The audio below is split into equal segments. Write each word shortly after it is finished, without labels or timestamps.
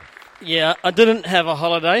Yeah, I didn't have a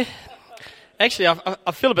holiday. Actually,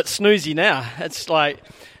 I feel a bit snoozy now. It's like,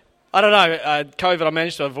 I don't know, COVID, I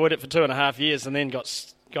managed to avoid it for 2.5 years and then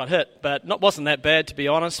got hit. But wasn't that bad, to be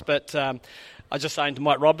honest. But I was just saying to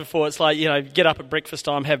Mike Robb before, it's like, get up at breakfast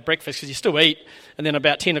time, have breakfast, because you still eat, and then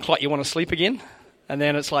about 10 o'clock you want to sleep again. And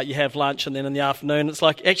then it's like you have lunch, and then in the afternoon, it's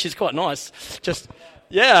like, actually, it's quite nice.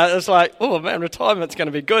 It's like, oh man, retirement's going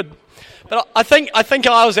to be good. But I think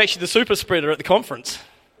I was actually the super spreader at the conference.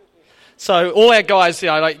 So all our guys,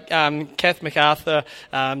 like Kath MacArthur,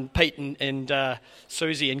 Pete and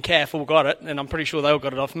Susie and Kath all got it, and I'm pretty sure they all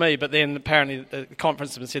got it off me, but then apparently the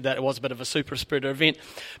conference said that it was a bit of a super spreader event.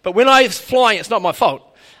 But when I was flying, it's not my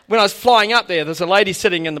fault. When I was flying up there's a lady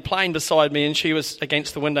sitting in the plane beside me, and she was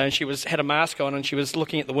against the window, and she had a mask on, and she was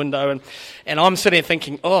looking at the window, and I'm sitting there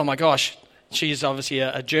thinking, oh my gosh, she's obviously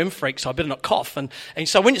a germ freak, so I better not cough. And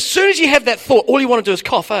so as soon as you have that thought, all you want to do is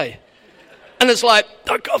cough, eh? And it's like,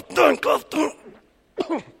 don't cough, don't cough, don't.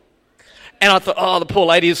 And I thought, oh, the poor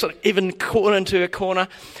lady is sort of even caught into a corner.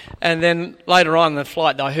 And then later on in the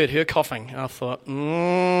flight, I heard her coughing. And I thought,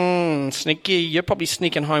 sneaky, you're probably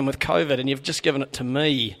sneaking home with COVID and you've just given it to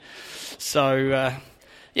me. So,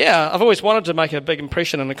 I've always wanted to make a big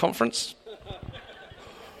impression in a conference.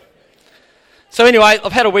 So anyway,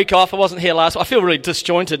 I've had a week off. I wasn't here last week. I feel really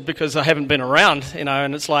disjointed because I haven't been around,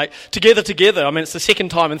 and it's like, together. I mean, it's the second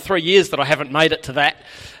time in 3 years that I haven't made it to that.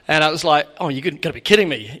 And I was like, oh, you've got to be kidding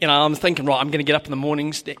me. I'm thinking, right, I'm going to get up in the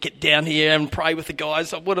mornings, get down here and pray with the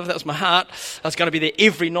guys. I would have, that was my heart. I was going to be there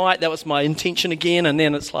every night. That was my intention again. And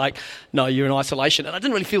then it's like, no, you're in isolation. And I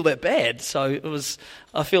didn't really feel that bad. So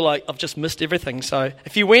I feel like I've just missed everything. So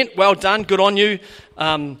if you went, well done, good on you.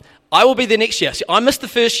 I will be there next year. See, I missed the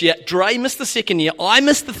first year. Dre missed the second year. I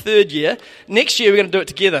missed the third year. Next year, we're going to do it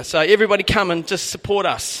together. So everybody come and just support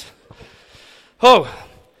us. Oh,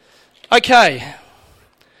 okay.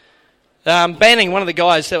 Banning, one of the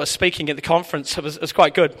guys that was speaking at the conference, it was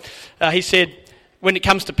quite good. He said, when it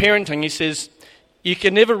comes to parenting, he says, you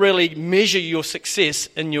can never really measure your success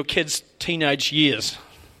in your kids' teenage years.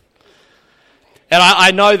 And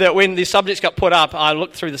I know that when the subjects got put up, I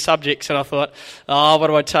looked through the subjects and I thought, oh, what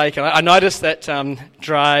do I take? And I noticed that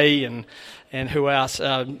Dre and who else,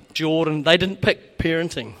 Jordan, they didn't pick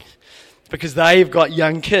parenting because they've got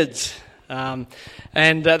young kids. And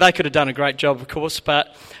they could have done a great job, of course,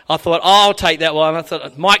 but I thought, oh, I'll take that one. I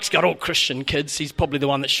thought, Mike's got all Christian kids. He's probably the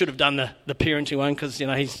one that should have done the parenting one because,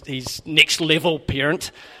 he's next level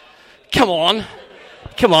parent. Come on,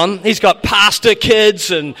 he's got pastor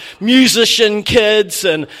kids and musician kids,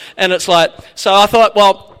 and it's like, so I thought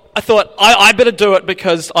I better do it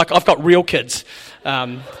because I've got real kids.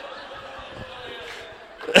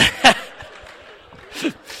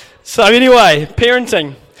 So anyway,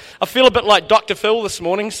 parenting. I feel a bit like Dr. Phil this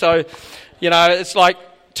morning, so, it's like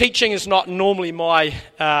teaching is not normally my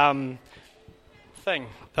thing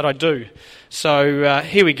that I do. So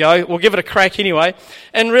here we go. We'll give it a crack anyway.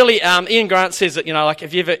 And really, Ian Grant says that,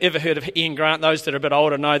 if you've ever heard of Ian Grant, those that are a bit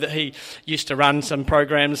older know that he used to run some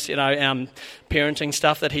programs, parenting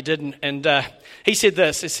stuff that he did. And he said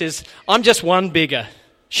this, it says, I'm just one beggar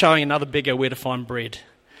showing another beggar where to find bread.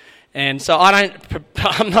 And so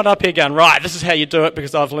I'm not up here going, right, this is how you do it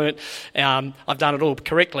because I've learnt, I've done it all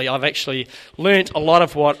correctly. I've actually learnt a lot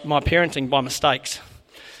of what my parenting by mistakes.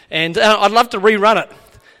 And I'd love to rerun it.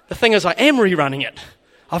 The thing is, I am rerunning it.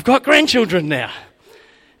 I've got grandchildren now.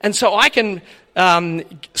 And so I can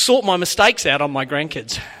sort my mistakes out on my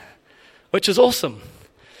grandkids, which is awesome.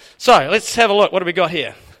 So let's have a look. What do we got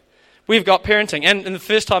here? We've got parenting. And the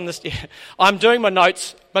first time this year, I'm doing my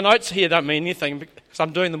notes. My notes here don't mean anything because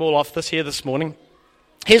I'm doing them all off this morning.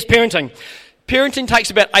 Here's parenting. Parenting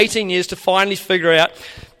takes about 18 years to finally figure out.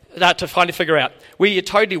 We're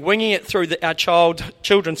totally winging it through our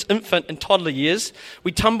children's infant and toddler years.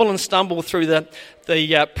 We tumble and stumble through the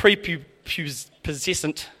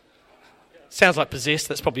prepubescent, sounds like possessed,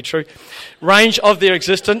 that's probably true, range of their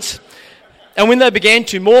existence. And when they began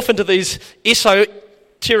to morph into these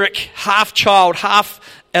esoteric, half-child,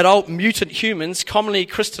 half-adult mutant humans, commonly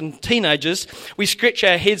Christian teenagers, we scratch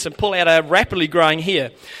our heads and pull out our rapidly growing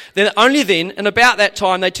hair. Then, only then, and about that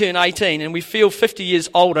time, they turn 18 and we feel 50 years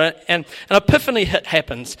older and an epiphany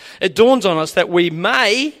happens. It dawns on us that we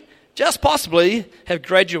may, just possibly, have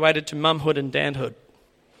graduated to mumhood and danhood.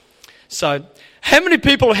 So, how many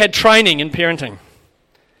people have had training in parenting?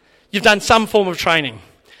 You've done some form of training.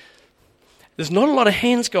 There's not a lot of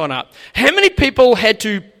hands going up. How many people had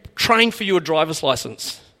to train for your driver's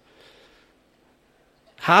license?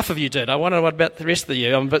 Half of you did. I wonder what about the rest of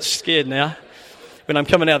you. I'm a bit scared now. When I'm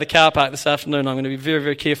coming out of the car park this afternoon, I'm going to be very,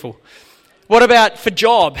 very careful. What about for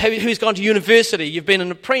job? Who's gone to university? You've been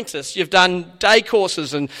an apprentice. You've done day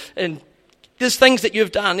courses and there's things that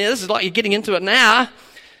you've done. This is like you're getting into it now.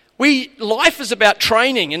 Life is about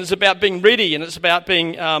training, and it's about being ready, and it's about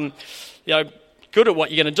being good at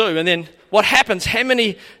what you're going to do. And then what happens? How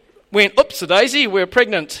many went, oops, a daisy, we're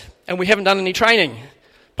pregnant and we haven't done any training?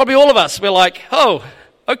 Probably all of us. We're like, oh,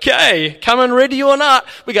 okay, coming ready or not.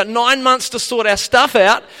 We got 9 months to sort our stuff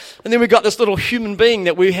out, and then we've got this little human being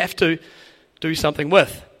that we have to do something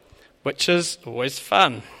with, which is always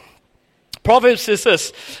fun. Proverbs says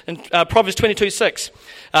this in Proverbs 22:6.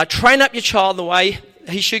 Train up your child in the way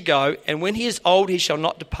he should go, and when he is old, he shall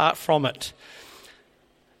not depart from it.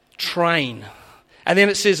 Train. And then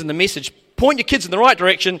it says in the Message, point your kids in the right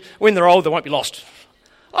direction. When they're old, they won't be lost.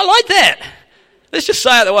 I like that. Let's just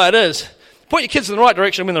say it the way it is. Point your kids in the right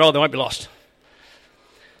direction. When they're old, they won't be lost.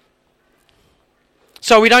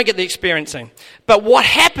 So we don't get the experiencing. But what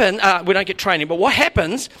happens, we don't get training, but what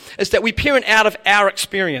happens is that we parent out of our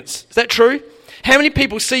experience. Is that true? How many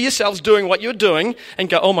people see yourselves doing what you're doing and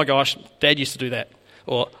go, oh my gosh, Dad used to do that.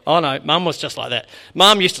 Or, oh no, Mum was just like that.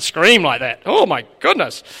 Mum used to scream like that. Oh my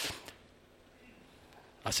goodness.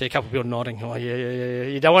 I see a couple of people nodding. Oh yeah.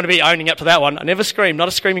 You don't want to be owning up to that one. I never screamed, not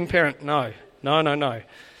a screaming parent. No.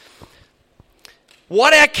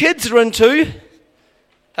 What our kids are into,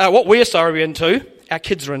 what we're into, our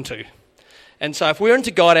kids are into. And so if we're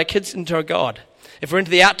into God, our kids are into God. If we're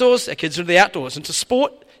into the outdoors, our kids are into the outdoors. Into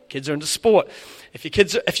sport, kids are into sport.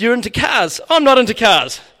 If you're into cars, I'm not into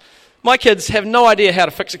cars. My kids have no idea how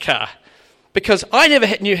to fix a car because I never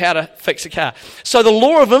knew how to fix a car. So the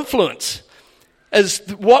law of influence is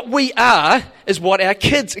what we are is what our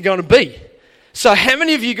kids are going to be. So how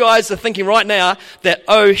many of you guys are thinking right now that,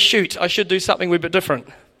 oh shoot, I should do something a wee bit different?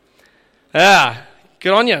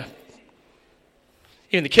 Good on you.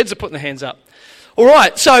 Even the kids are putting their hands up. All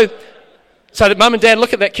right, so that Mum and Dad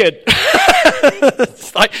look at that kid.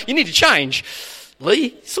 It's like, you need to change.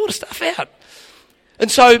 Lee, sort of stuff out.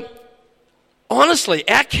 And so, honestly,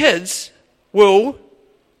 our kids will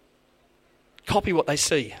copy what they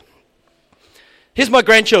see. Here's my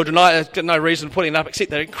grandchildren. I've got no reason for putting them up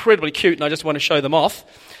except they're incredibly cute and I just want to show them off.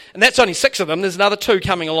 And that's only 6 of them. There's another 2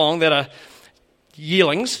 coming along that are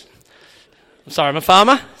yearlings. I'm sorry, I'm a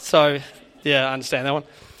farmer, so yeah, I understand that one.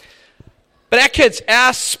 But our kids,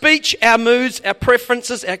 our speech, our moods, our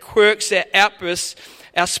preferences, our quirks, our outbursts,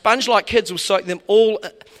 our sponge-like kids will soak them all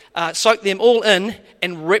in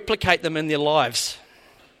and replicate them in their lives.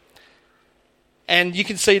 And you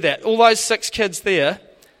can see that. All those 6 kids there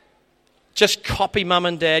just copy Mum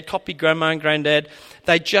and Dad, copy Grandma and Granddad.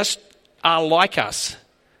 They just are like us.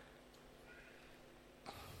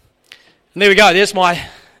 And there we go. There's my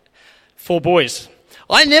 4 boys.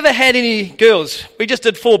 I never had any girls. We just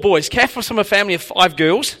did 4 boys. Kath was from a family of 5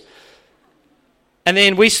 girls. And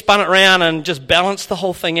then we spun it around and just balanced the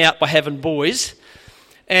whole thing out by having boys.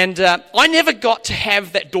 And I never got to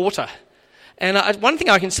have that daughter. And one thing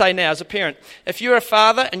I can say now as a parent, if you're a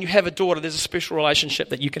father and you have a daughter, there's a special relationship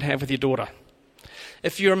that you can have with your daughter.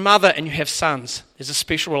 If you're a mother and you have sons, there's a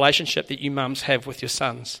special relationship that you mums have with your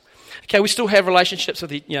sons. Okay, we still have relationships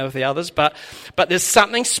with the others, but there's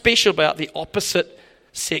something special about the opposite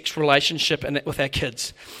sex relationship with our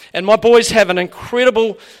kids. And my boys have an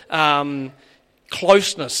incredible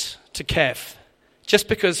closeness to Kath, just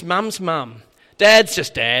because mum's mum. Dad's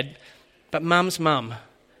just dad, but mum's mum.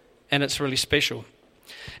 And it's really special.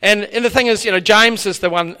 And the thing is, James is the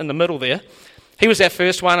one in the middle there. He was our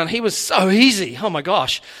first one, and he was so easy. Oh my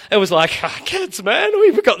gosh. It was like, kids, man,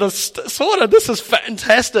 we've got this sorted. This is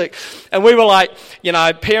fantastic. And we were like,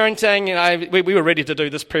 parenting, we were ready to do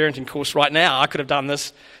this parenting course right now. I could have done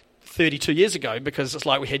this 32 years ago because it's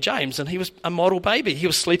like we had James, and he was a model baby. He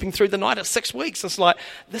was sleeping through the night at 6 weeks. It's like,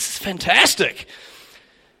 this is fantastic.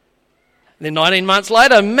 And then 19 months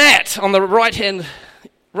later, Matt on the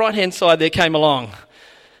right-hand side there came along.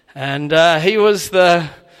 And he was the,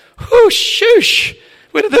 shoosh,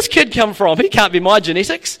 where did this kid come from? He can't be my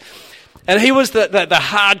genetics. And he was the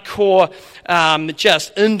hardcore,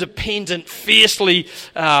 just independent, fiercely,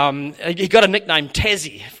 he got a nickname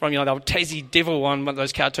Tassie from, the old Tassie Devil on one of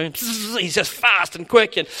those cartoons. He's just fast and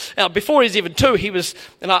quick. And before he was even 2, he was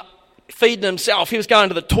feeding himself. He was going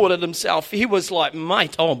to the toilet himself. He was like,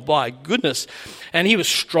 mate, oh my goodness. And he was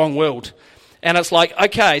strong-willed. And it's like,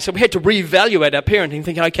 okay, so we had to reevaluate our parenting,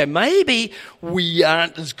 thinking, okay, maybe we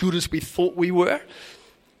aren't as good as we thought we were.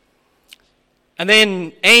 And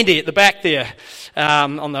then Andy at the back there,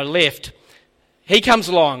 on the left, he comes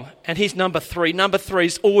along, and he's number 3. Number 3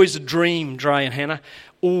 is always a dream, Dre and Hannah,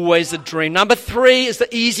 always a dream. Number 3 is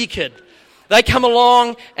the easy kid. They come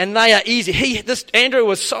along and they are easy. This Andrew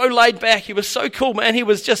was so laid back. He was so cool, man. He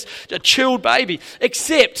was just a chilled baby.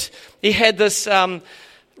 Except he had this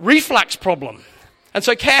reflux problem. And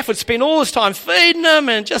so Kath would spend all this time feeding him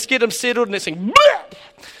and just get him settled, and it's like,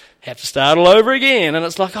 have to start all over again. And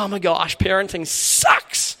it's like, oh my gosh, parenting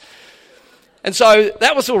sucks. And so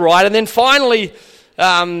that was all right. And then finally,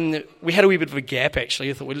 we had a wee bit of a gap, actually.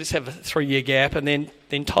 I thought, well, let's have a 3-year gap. And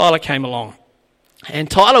then Tyler came along.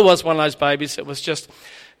 And Tyler was one of those babies that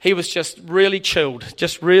he was just really chilled,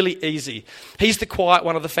 just really easy. He's the quiet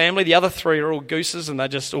one of the family. The other 3 are all gooses, and they're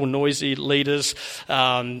just all noisy leaders,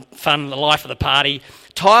 fun, the life of the party.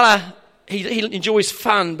 Tyler, he enjoys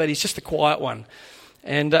fun, but he's just the quiet one.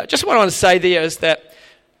 And just what I want to say there is that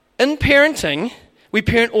in parenting, we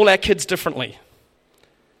parent all our kids differently.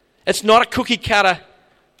 It's not a cookie cutter.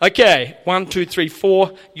 Okay, 1, 2, 3,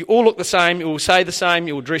 4. You all look the same. You all say the same.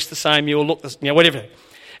 You all dress the same. You all look whatever.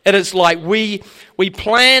 It is like we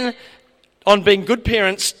plan on being good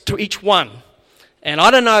parents to each one. And I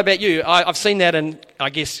don't know about you. I've seen that in, I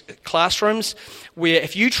guess, classrooms where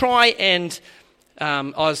if you try and I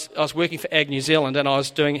was working for Ag New Zealand, and I was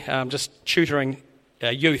doing just tutoring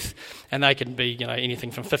youth, and they can be anything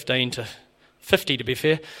from 15 to 50 to be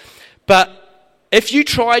fair. But if you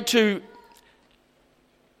tried to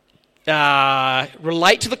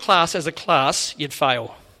relate to the class as a class, you'd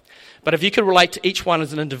fail. But if you could relate to each one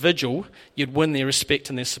as an individual, you'd win their respect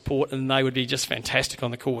and their support, and they would be just fantastic on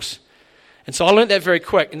the course. And so I learned that very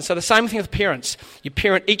quick. And so the same thing with parents. You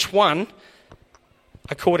parent each one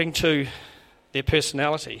according to their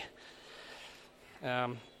personality.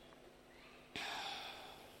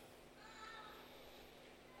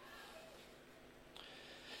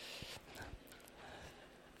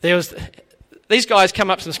 These guys come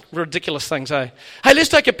up to some ridiculous things, Hey, let's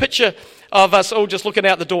take a picture of us all just looking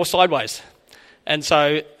out the door sideways. And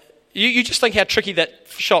so you just think how tricky that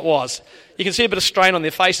shot was. You can see a bit of strain on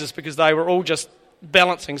their faces because they were all just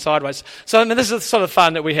balancing sideways. So this is the sort of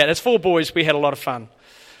fun that we had. As 4 boys, we had a lot of fun.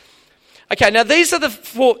 Okay, now these are the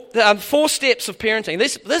 4 steps of parenting.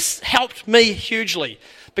 This helped me hugely,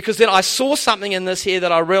 because then I saw something in this here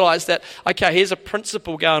that I realised that, okay, here's a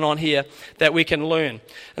principle going on here that we can learn.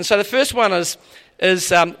 And so the first one is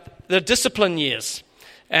the discipline years.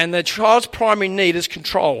 And the child's primary need is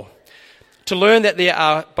control. To learn that there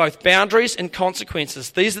are both boundaries and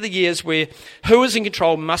consequences. These are the years where who is in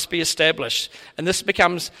control must be established. And this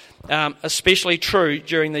becomes especially true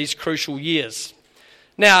during these crucial years.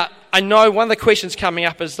 Now, I know one of the questions coming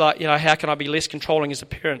up is like, how can I be less controlling as a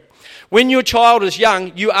parent? When your child is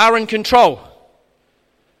young, you are in control.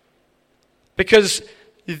 Because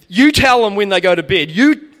you tell them when they go to bed.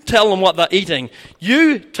 You tell them what they're eating.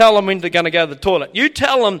 You tell them when they're going to go to the toilet. You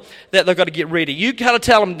tell them that they've got to get ready. You got to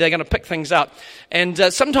tell them they're going to pick things up. And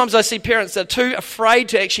sometimes I see parents that are too afraid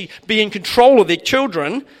to actually be in control of their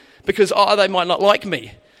children because, they might not like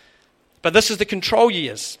me. But this is the control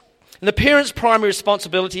years. And the parent's primary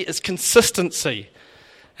responsibility is consistency.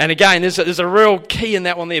 And again, there's a real key in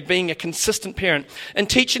that one there, being a consistent parent and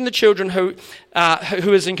teaching the children who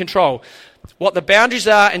is in control what the boundaries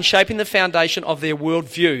are and shaping the foundation of their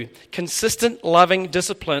worldview. Consistent, loving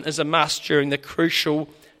discipline is a must during the crucial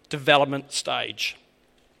development stage.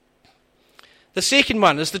 The second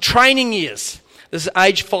one is the training years. This is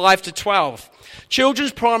age 5 to 12.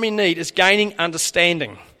 Children's primary need is gaining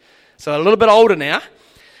understanding. So a little bit older now.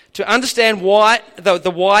 To understand why,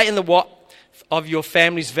 the why and the what of your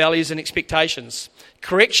family's values and expectations.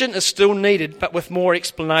 Correction is still needed, but with more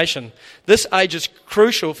explanation. This age is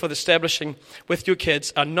crucial for establishing with your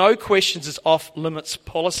kids a no questions is off limits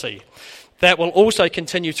policy that will also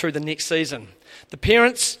continue through the next season. The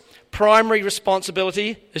parent's primary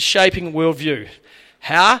responsibility is shaping worldview.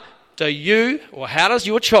 How does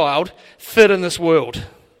your child fit in this world?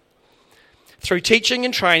 Through teaching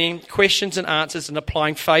and training, questions and answers, and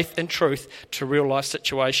applying faith and truth to real life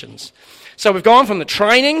situations. So we've gone from the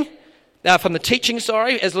teaching,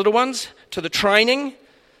 as little ones, to the training,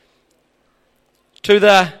 to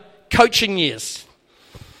the coaching years.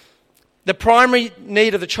 The primary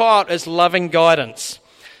need of the child is loving guidance.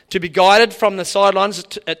 To be guided from the sidelines,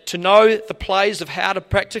 to know the plays of how to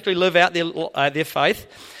practically live out their faith.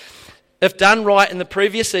 If done right in the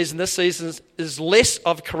previous season, this season is less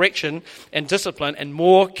of correction and discipline and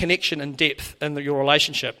more connection and depth in your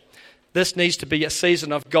relationship. This needs to be a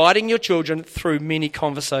season of guiding your children through many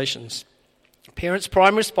conversations. Parents'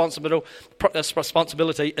 primary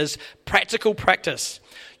responsibility is practical practice.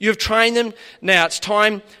 You've trained them, now it's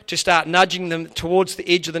time to start nudging them towards the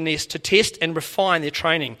edge of the nest to test and refine their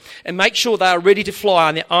training and make sure they are ready to fly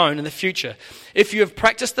on their own in the future. If you have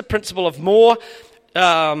practiced the principle of more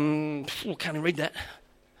can't even read that.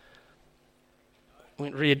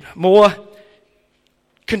 Went red. More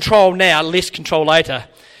control now, less control later.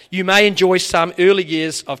 You may enjoy some early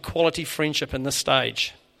years of quality friendship in this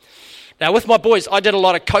stage. Now, with my boys, I did a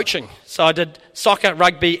lot of coaching. So I did soccer,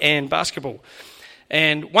 rugby, and basketball.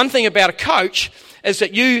 And one thing about a coach is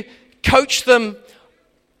that you coach them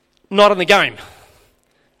not in the game.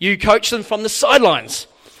 You coach them from the sidelines.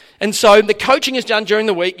 And so the coaching is done during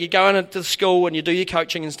the week. You go into the school and you do your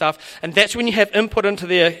coaching and stuff. And that's when you have input into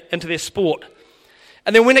their sport.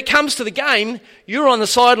 And then when it comes to the game, you're on the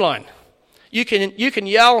sideline. You can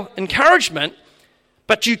yell encouragement,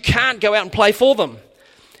 but you can't go out and play for them.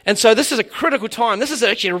 And so this is a critical time. This is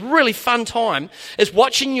actually a really fun time, is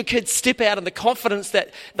watching your kids step out in the confidence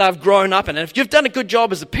that they've grown up in. And if you've done a good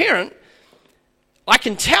job as a parent, I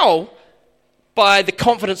can tell by the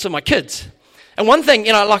confidence of my kids. And one thing,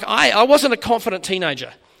 like I wasn't a confident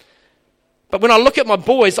teenager. But when I look at my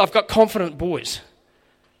boys, I've got confident boys.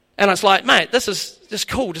 And it's like, mate, this is just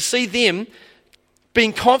cool to see them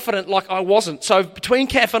being confident like I wasn't. So between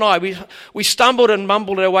Kath and I, we stumbled and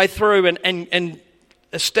mumbled our way through and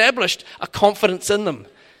established a confidence in them,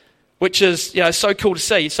 which is so cool to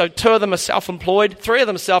see. So 2 of them are self-employed, 3 of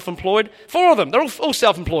them are self-employed, 4 of them, they're all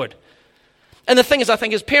self-employed. And the thing is, I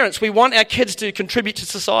think as parents, we want our kids to contribute to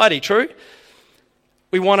society, true?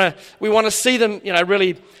 We want to see them,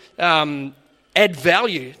 really add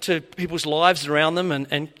value to people's lives around them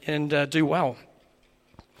and do well.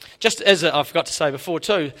 Just as I forgot to say before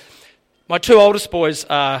too, my 2 oldest boys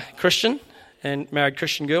are Christian and married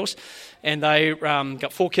Christian girls, and they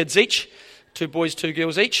got 4 kids each, 2 boys, 2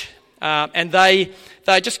 girls each, and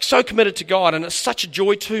they're just so committed to God, and it's such a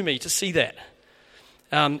joy to me to see that.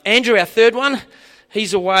 Andrew, our 3rd one,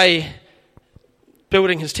 he's away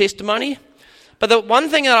building his testimony. But the one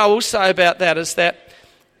thing that I will say about that is that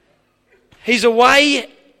he's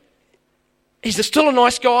away. He's still a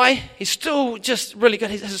nice guy. He's still just really good.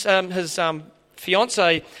 His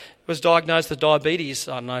fiancée was diagnosed with diabetes,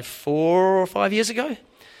 4 or 5 years ago.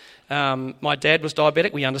 My dad was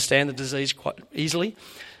diabetic. We understand the disease quite easily.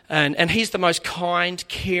 And he's the most kind,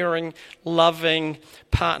 caring, loving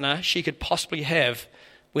partner she could possibly have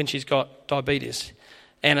when she's got diabetes.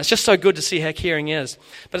 And it's just so good to see how caring he is.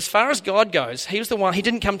 But as far as God goes, he was the one, he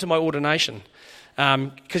didn't come to my ordination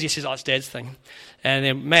because he says, it's Dad's thing. And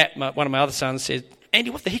then Matt, one of my other sons, said,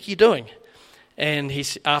 Andy, what the heck are you doing? And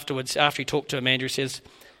afterwards, after he talked to him, Andrew says,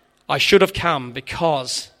 I should have come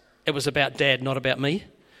because it was about Dad, not about me.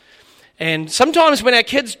 And sometimes when our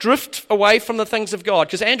kids drift away from the things of God,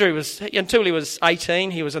 because Andrew was, until he was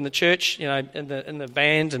 18, he was in the church, in the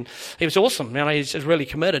band, and he was awesome. He's really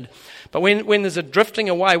committed. But when there's a drifting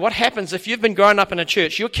away, what happens if you've been growing up in a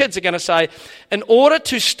church? Your kids are going to say, in order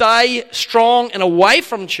to stay strong and away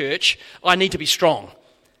from church, I need to be strong.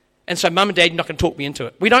 And so Mum and Dad, you're not going to talk me into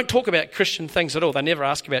it. We don't talk about Christian things at all. They never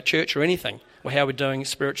ask about church or anything, or how we're doing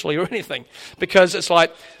spiritually or anything, because it's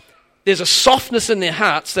like, there's a softness in their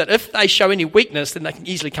hearts that if they show any weakness, then they can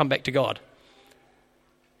easily come back to God.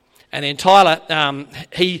 And then Tyler,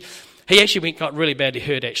 he actually got really badly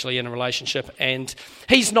hurt actually in a relationship, and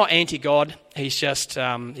he's not anti-God. He's just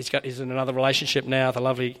he's in another relationship now with a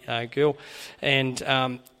lovely girl,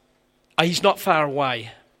 and he's not far away,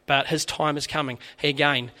 but his time is coming.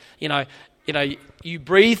 Again, you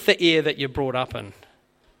breathe the air that you're brought up in,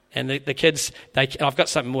 and the kids. I've got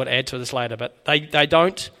something more to add to this later, but they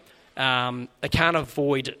don't. They can't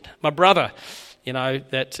avoid it. My brother,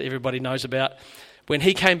 that everybody knows about, when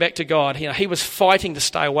he came back to God, he was fighting to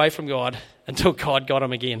stay away from God until God got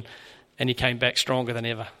him again, and he came back stronger than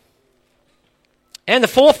ever. And the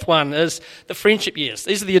 4th one is the friendship years.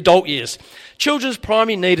 These are the adult years. Children's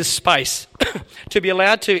primary need is space to be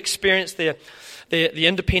allowed to experience the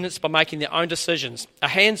independence by making their own decisions, a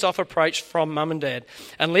hands-off approach from Mum and Dad.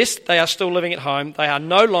 Unless they are still living at home, they are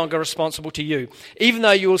no longer responsible to you, even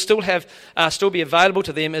though you will still be available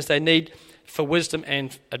to them as they need for wisdom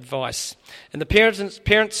and advice. And the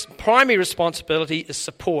parents' primary responsibility is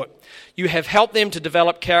support. You have helped them to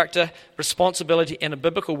develop character, responsibility, and a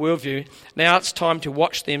biblical worldview. Now it's time to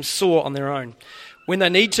watch them soar on their own. When they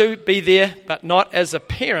need to, be there, but not as a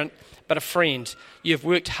parent, but a friend. You have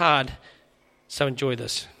worked hard, so enjoy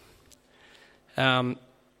this.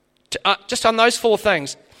 Just on those 4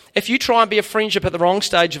 things, if you try and be a friendship at the wrong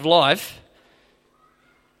stage of life,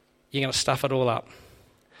 you're going to stuff it all up.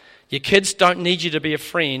 Your kids don't need you to be a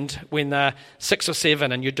friend when they're 6 or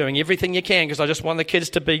 7 and you're doing everything you can because I just want the kids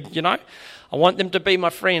to be, I want them to be my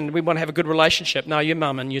friend. We want to have a good relationship. No, your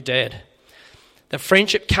mum and your dad. The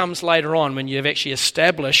friendship comes later on when you've actually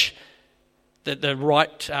established the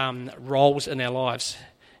right roles in our lives.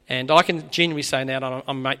 And I can genuinely say now that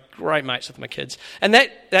I'm great mates with my kids. And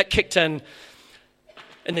that kicked in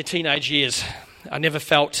their teenage years. I never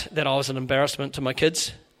felt that I was an embarrassment to my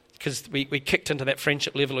kids because we kicked into that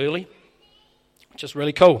friendship level early, which is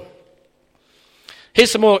really cool.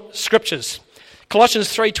 Here's some more scriptures. Colossians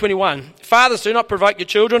 3:21. Fathers, do not provoke your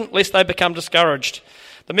children, lest they become discouraged.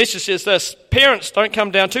 The message says this: parents, don't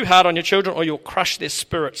come down too hard on your children or you'll crush their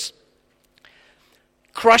spirits.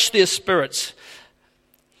 Crush their spirits.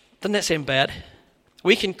 Doesn't that sound bad?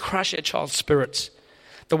 We can crush our child's spirits.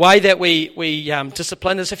 The way that we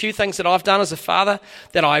discipline, there's a few things that I've done as a father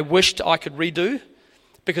that I wished I could redo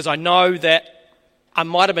because I know that I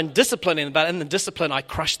might have been disciplining, but in the discipline I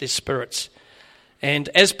crushed their spirits. And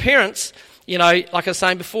as parents, like I was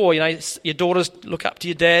saying before, your daughters look up to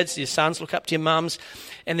your dads, your sons look up to your mums,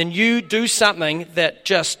 and then you do something that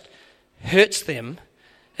just hurts them.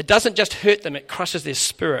 It doesn't just hurt them, it crushes their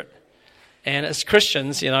spirit. And as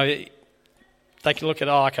Christians, they can look at,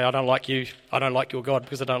 okay, I don't like you, I don't like your God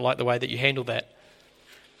because I don't like the way that you handle that.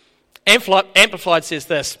 Amplified says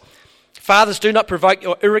this: fathers, do not provoke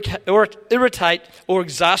or irritate or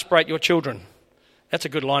exasperate your children. That's a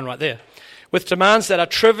good line right there. With demands that are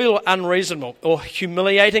trivial or unreasonable or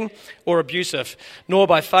humiliating or abusive, nor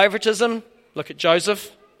by favoritism, look at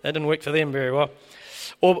Joseph, that didn't work for them very well,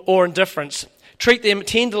 or indifference. Treat them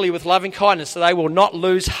tenderly with loving kindness so they will not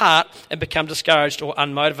lose heart and become discouraged or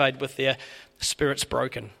unmotivated with their spirits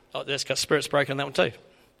broken. Oh, that's got spirits broken in that one too.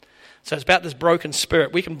 So it's about this broken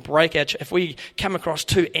spirit. We can break if we come across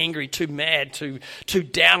too angry, too mad, too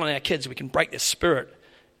down on our kids, we can break their spirit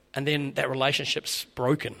and then that relationship's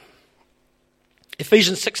broken.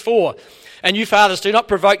 Ephesians 6:4, and you fathers, do not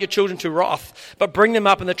provoke your children to wrath, but bring them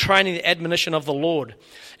up in the training and the admonition of the Lord.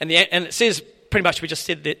 And it says, pretty much we just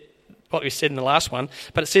said that, what we said in the last one,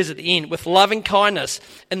 but it says at the end, with loving kindness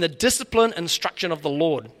in the discipline and instruction of the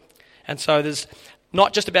Lord. And so there's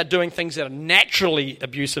not just about doing things that are naturally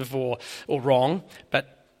abusive or wrong,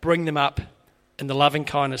 but bring them up in the loving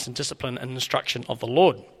kindness and discipline and instruction of the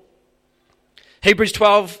Lord. Hebrews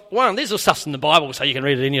 12:1, there's all stuff in the Bible, so you can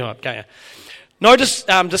read it anytime, can't you? No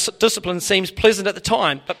discipline seems pleasant at the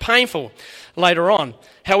time, but painful later on.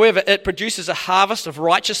 However, it produces a harvest of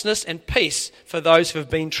righteousness and peace for those who have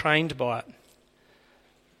been trained by it.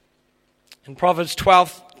 In Proverbs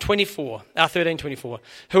 13:24,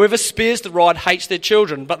 whoever spares the rod hates their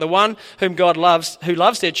children, but the one whom God loves, who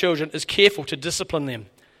loves their children, is careful to discipline them.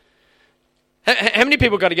 How many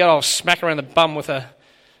people got to go smack around the bum with a?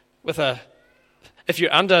 If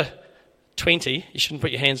you're under 20, you shouldn't put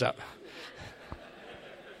your hands up.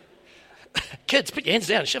 Kids, put your hands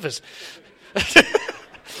down, shivers.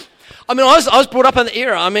 I mean, I was brought up in the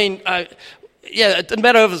era. I mean, it didn't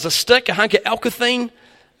matter if it was a stick, a hunk of Alka-Theen,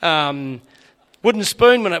 wooden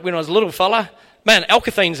spoon when I was a little fella. Man,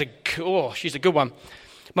 Alka-Theen's she's a good one.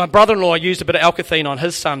 My brother-in-law used a bit of Alka-Theen on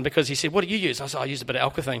his son because he said, what do you use? I said, I used a bit of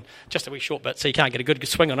Alka-Theen, just a wee short bit so you can't get a good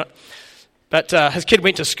swing on it. But his kid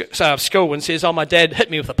went to school and says, my dad hit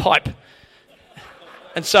me with a pipe.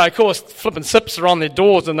 And so, of course, flipping sips are on their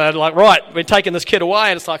doors and they're like, right, we're taking this kid away.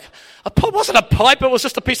 And it's like, it wasn't a pipe, it was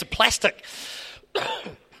just a piece of plastic.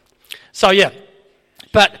 So, yeah.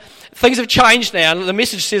 But things have changed now. And the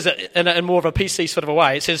message says it in more of a PC sort of a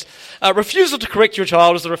way. It says, refusal to correct your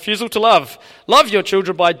child is a refusal to love. Love your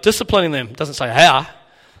children by disciplining them. It doesn't say how.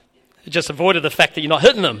 It just avoided the fact that you're not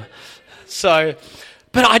hitting them. So...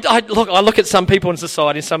 But I look at some people in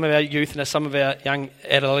society, some of our youth and some of our young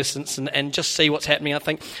adolescents and just see what's happening. I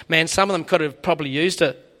think, man, some of them could have probably used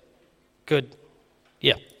it. Good.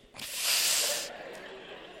 Yeah.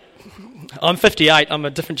 I'm 58. I'm a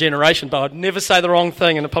different generation, but I'd never say the wrong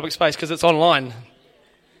thing in a public space because it's online.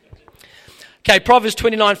 Okay, Proverbs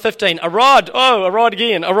 29:15. A rod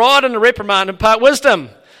again. A rod and a reprimand impart wisdom.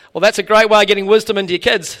 Well, that's a great way of getting wisdom into your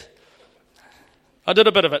kids. I did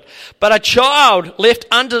a bit of it. But a child left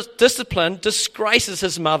undisciplined disgraces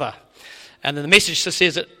his mother. And then the message just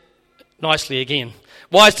says it nicely again.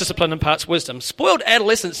 Wise discipline imparts wisdom. Spoiled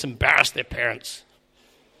adolescents embarrass their parents.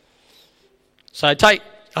 So I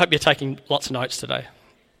hope you're taking lots of notes today.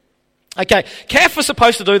 Okay, Kath was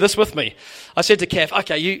supposed to do this with me. I said to Kath,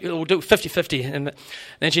 okay, we'll do 50-50. And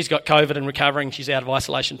then she's got COVID and recovering. She's out of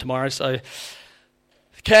isolation tomorrow. So,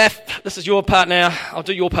 Kath, this is your part now. I'll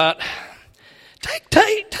do your part.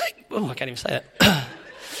 Take. Oh, I can't even say that.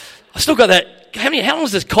 I still got that. How long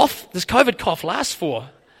does this COVID cough last for?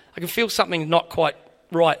 I can feel something not quite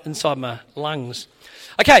right inside my lungs.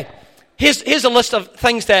 Okay, here's a list of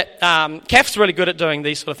things that Kath's really good at doing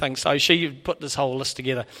these sort of things. So she put this whole list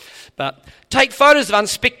together. But take photos of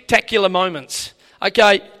unspectacular moments.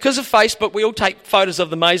 Okay, because of Facebook, we all take photos of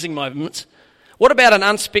the amazing moments. What about an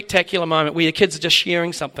unspectacular moment where your kids are just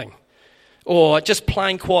sharing something or just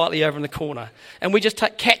playing quietly over in the corner? And we just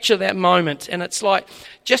capture that moment, and it's like,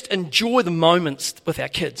 just enjoy the moments with our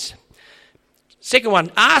kids. Second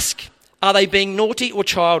one, ask, are they being naughty or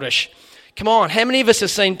childish? Come on, how many of us have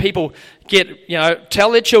seen people tell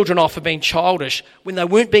their children off for being childish when they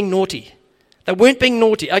weren't being naughty? They weren't being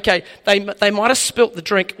naughty. Okay, they might have spilt the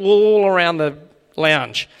drink all around the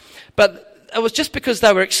lounge, but it was just because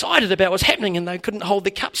they were excited about what's happening and they couldn't hold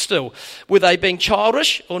their cup still. Were they being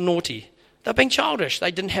childish or naughty? They're being childish.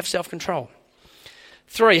 They didn't have self-control.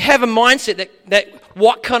 3, have a mindset that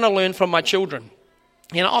what can I learn from my children?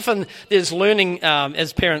 Often there's learning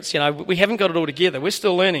as parents, we haven't got it all together. We're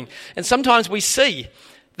still learning. And sometimes we see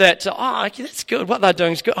that, that's good. What they're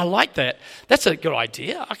doing is good. I like that. That's a good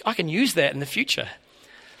idea. I can use that in the future.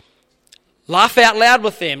 Laugh out loud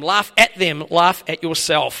with them. Laugh at them. Laugh at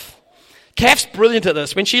yourself. Kath's brilliant at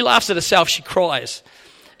this. When she laughs at herself, she cries.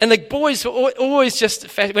 And the boys were always just,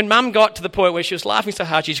 when Mum got to the point where she was laughing so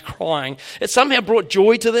hard she's crying, it somehow brought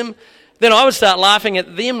joy to them. Then I would start laughing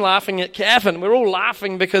at them, laughing at Kath, and we're all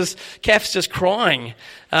laughing because Kath's just crying.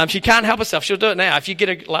 She can't help herself. She'll do it now. If you get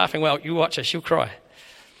her laughing, well, you watch her, she'll cry.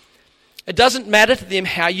 It doesn't matter to them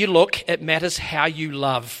how you look. It matters how you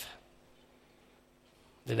love.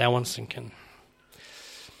 Did that one sink in?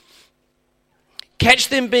 Catch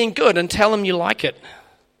them being good and tell them you like it.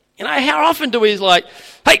 How often do we hey,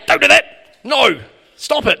 don't do that. No,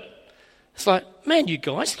 stop it. It's like, man, you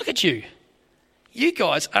guys, look at you. You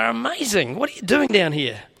guys are amazing. What are you doing down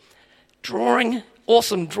here? Drawing,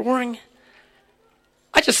 awesome drawing.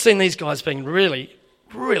 I just seen these guys being really,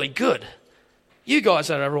 really good. You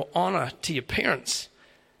guys are a real honour to your parents.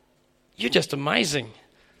 You're just amazing.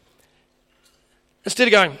 Instead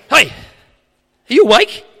of going, hey, are you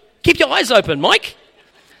awake? Keep your eyes open, Mike.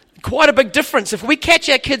 Quite a big difference. If we catch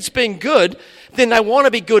our kids being good, then they want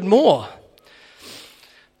to be good more.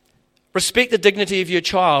 Respect the dignity of your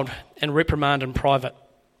child and reprimand in private.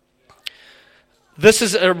 This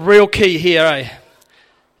is a real key here, eh?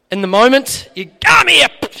 In the moment, you come here,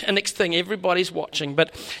 and next thing, everybody's watching.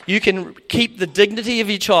 But you can keep the dignity of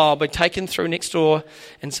your child by taking through next door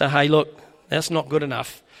and say, hey, look, that's not good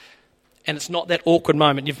enough. And it's not that awkward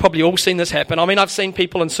moment. You've probably all seen this happen. I've seen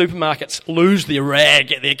people in supermarkets lose their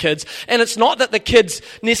rag at their kids. And it's not that the kids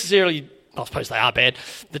necessarily, I suppose they are bad.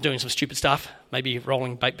 They're doing some stupid stuff. Maybe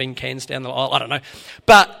rolling baked bean cans down the aisle. I don't know.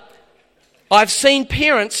 But I've seen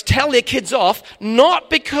parents tell their kids off,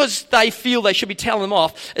 not because they feel they should be telling them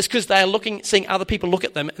off. It's because they're seeing other people look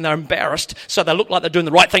at them and they're embarrassed. So they look like they're doing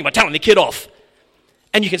the right thing by telling their kid off.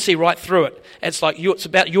 And you can see right through it. It's like it's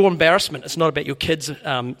about your embarrassment. It's not about your kid's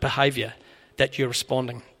behaviour that you're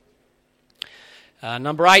responding.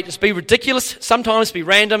 Number 8 is be ridiculous. Sometimes be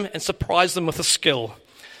random and surprise them with a skill.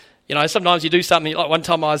 Sometimes you do something. Like one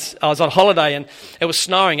time I was on holiday and it was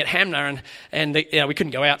snowing at Hamner and we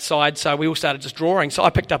couldn't go outside, so we all started just drawing. So I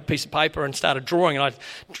picked up a piece of paper and started drawing, and I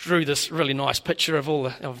drew this really nice picture of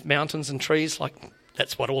of mountains and trees. Like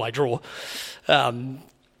that's all I draw,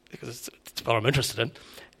 because it's what I'm interested in.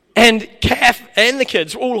 And Kath and the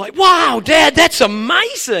kids were all like, wow, Dad, that's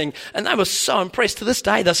amazing. And they were so impressed. To this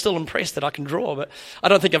day, they're still impressed that I can draw, but I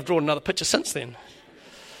don't think I've drawn another picture since then.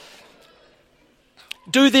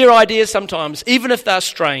 Do their ideas sometimes, even if they're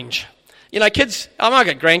strange. Kids, I might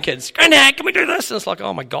get grandkids. Granddad, can we do this? And it's like,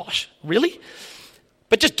 oh my gosh, really?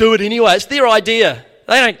 But just do it anyway. It's their idea.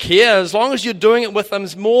 They don't care. As long as you're doing it with them,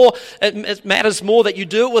 it matters more that you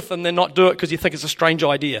do it with them than not do it because you think it's a strange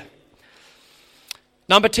idea.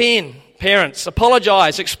 Number 10, parents,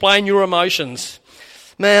 apologise, explain your emotions.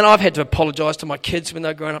 Man, I've had to apologise to my kids when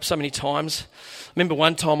they're growing up so many times. I remember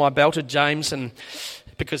one time I belted James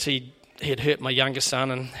because he had hurt my younger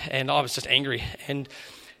son and I was just angry. And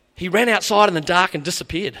he ran outside in the dark and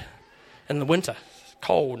disappeared in the winter.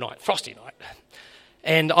 Cold night, frosty night.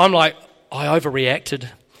 And I'm like, I overreacted.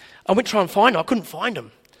 I went to try and find him. I couldn't find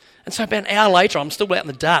him. And so about an hour later, I'm still out in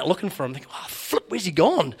the dark looking for him. Thinking, oh, flip, where's he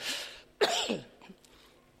gone?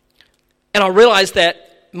 And I realised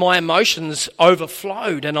that my emotions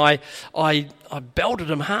overflowed and I belted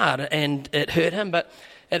him hard and it hurt him, but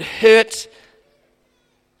it hurt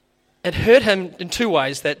him in two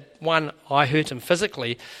ways. That one, I hurt him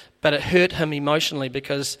physically, but it hurt him emotionally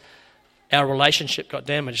because our relationship got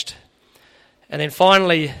damaged. And then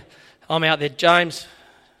finally, I'm out there, James,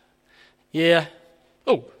 yeah.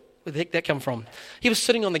 Oh, where the heck did that come from? He was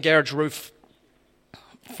sitting on the garage roof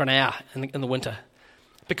for an hour in the winter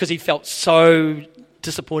because he felt so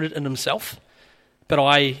disappointed in himself, but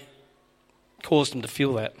I caused him to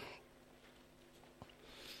feel that.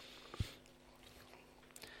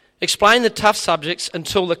 Explain the tough subjects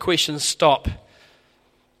until the questions stop.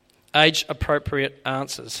 Age-appropriate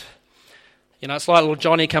answers. You know, it's like little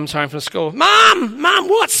Johnny comes home from school. Mum,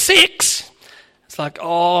 what's sex? It's like,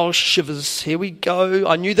 oh, shivers, here we go.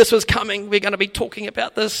 I knew this was coming. We're going to be talking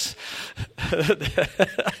about this.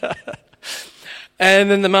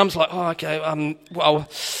 And then the mum's like, oh, okay, well,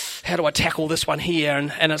 how do I tackle this one here?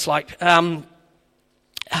 And it's like,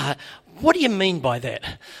 what do you mean by that?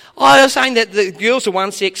 Oh, I was saying that the girls are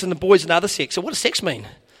one sex and the boys another sex. So what does sex mean?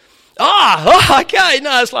 Oh, okay.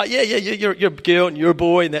 No, it's like, yeah, you're a girl and you're a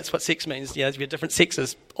boy, and that's what sex means. Yeah, we're different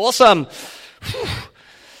sexes. Awesome.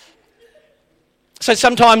 So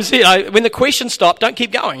sometimes, you know, when the questions stop, don't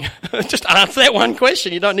keep going. Just answer that one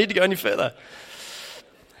question. You don't need to go any further.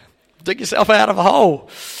 Dig yourself out of a hole.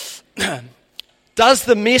 Does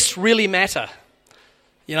the mess really matter?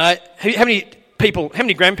 You know, how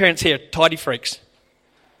many grandparents here are tidy freaks?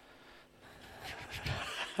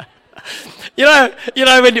 You know,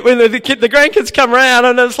 when the grandkids come around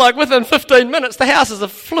and it's like within 15 minutes the house is a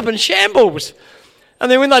flipping shambles. And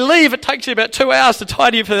then when they leave, it takes you about 2 hours to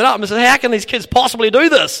tidy everything up. And say, how can these kids possibly do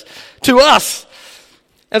this to us?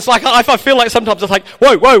 And it's like, I feel like sometimes it's like,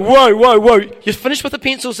 whoa. You finished with the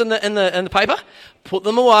pencils and the paper? Put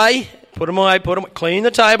them away, clean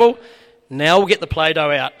the table. Now we'll get the Play-Doh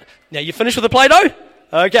out. Now you finished with the Play-Doh?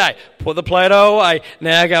 Okay, put the Play-Doh away.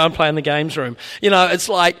 Now go and play in the games room. You know, it's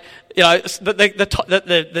like, you know,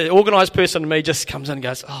 the organised person in me just comes in and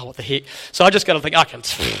goes, oh, what the heck? So I just got to think, okay,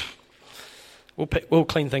 we'll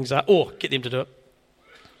clean things up, or get them to do it.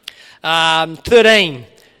 13,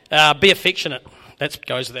 be affectionate. That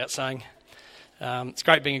goes without saying. It's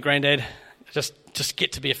great being a granddad. Just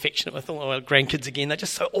get to be affectionate with all our grandkids again. They're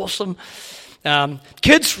just so awesome.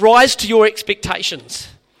 Kids, rise to your expectations.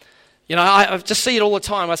 You know, I just see it all the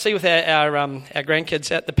time. I see with our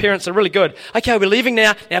grandkids, the parents are really good. Okay, we're leaving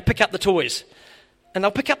now. Now pick up the toys. And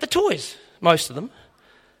they'll pick up the toys, most of them.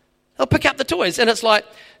 They'll pick up the toys. And it's like,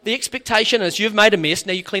 the expectation is you've made a mess,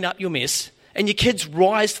 now you clean up your mess. And your kids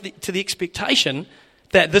rise to the expectation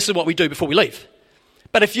that this is what we do before we leave.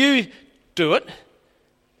 But if you do it,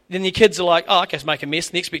 then your kids are like, oh, okay, let's make a mess.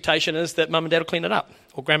 And the expectation is that mum and dad will clean it up,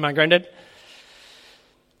 or grandma and granddad.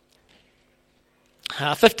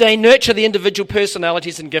 15, nurture the individual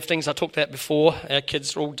personalities and giftings. I talked that before. Our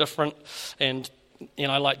kids are all different. And, you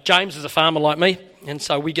know, like James is a farmer like me, and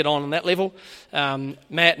so we get on that level.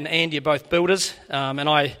 Matt and Andy are both builders. And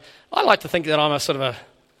I like to think that I'm a sort of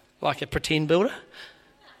a pretend builder.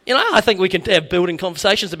 You know, I think we can have building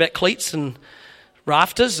conversations about cleats and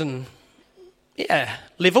rafters and,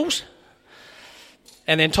 levels.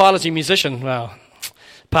 And then Tyler's a musician. Well,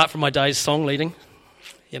 apart from my days song leading,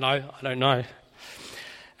 you know, I don't know.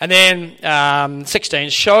 And then 16,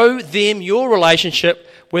 show them your relationship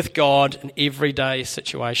with God in everyday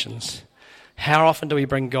situations. How often do we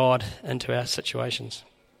bring God into our situations?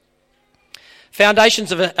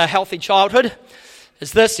 Foundations of a healthy childhood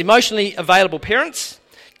is this: emotionally available parents,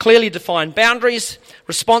 clearly defined boundaries,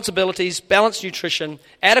 responsibilities, balanced nutrition,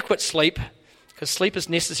 adequate sleep, because sleep is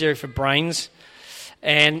necessary for brains,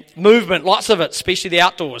 and movement, lots of it, especially the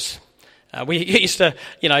outdoors. We used to,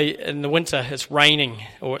 you know, in the winter it's raining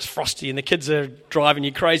or it's frosty and the kids are driving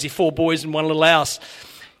you crazy, 4 boys in one little house.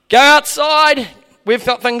 Go outside. We've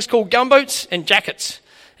got things called gumboots and jackets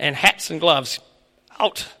and hats and gloves.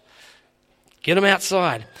 Out. Get them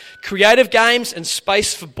outside. Creative games and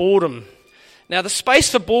space for boredom. Now the space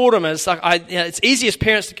for boredom is, it's easy as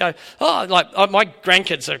parents to go, my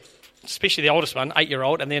grandkids are, especially the oldest one,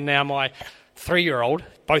 8-year-old, and then now my 3-year-old,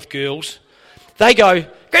 both girls, they go,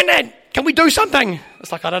 Granddad, can we do something?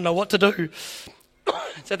 It's like, I don't know what to do.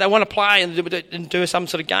 So they want to play and do some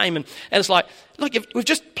sort of game. And it's like, look, we've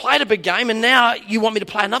just played a big game and now you want me to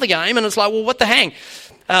play another game. And it's like, well, what the hang?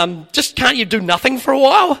 Just can't you do nothing for a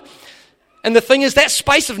while? And the thing is, that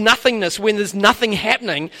space of nothingness, when there's nothing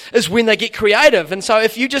happening, is when they get creative. And so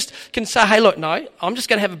if you just can say, hey, look, no, I'm just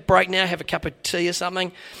going to have a break now, have a cup of tea or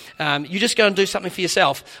something. You just go and do something for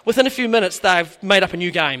yourself. Within a few minutes, they've made up a new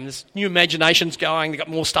game. There's new imaginations going. They've got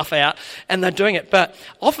more stuff out, and they're doing it. But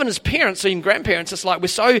often as parents, or even grandparents, it's like we're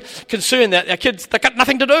so concerned that our kids, they've got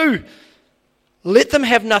nothing to do. Let them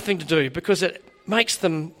have nothing to do, because it makes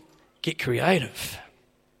them get creative.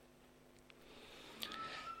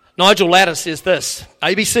 Nigel Latta says this: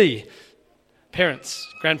 ABC, parents,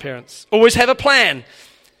 grandparents, always have a plan.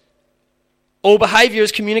 All behaviour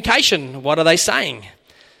is communication. What are they saying?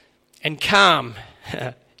 And calm.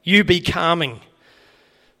 You be calming.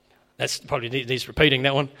 That's probably needs repeating,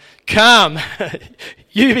 that one. Calm.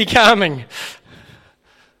 You be calming.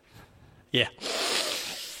 Yeah.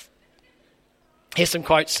 Here's some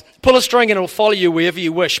quotes. Pull a string and it'll follow you wherever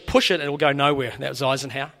you wish. Push it and it'll go nowhere. That was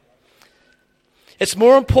Eisenhower. It's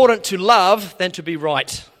more important to love than to be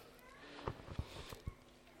right.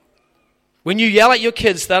 When you yell at your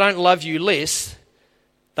kids, they don't love you less,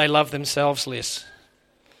 they love themselves less.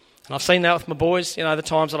 And I've seen that with my boys, the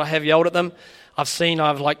times that I have yelled at them. I've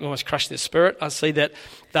almost crushed their spirit. I see that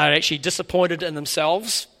they're actually disappointed in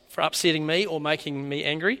themselves for upsetting me or making me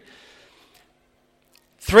angry.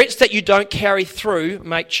 Threats that you don't carry through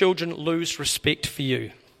make children lose respect for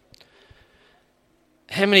you.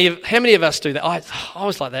 How many of us do that? I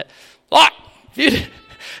was like that. Like, if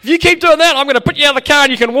you keep doing that, I'm going to put you out of the car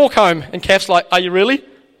and you can walk home. And Kath's like, are you really?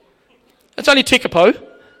 It's only Tekapo.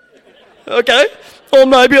 Okay. Or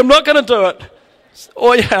maybe I'm not going to do it.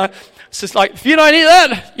 Or it's just like, if you don't eat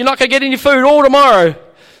that, you're not going to get any food all tomorrow.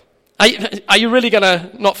 Are you really going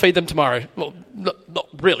to not feed them tomorrow? Well, not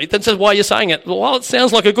really. That's why you're saying it. Well, it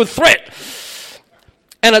sounds like a good threat.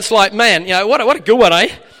 And it's like, man, what a good one, eh?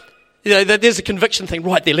 There's a conviction thing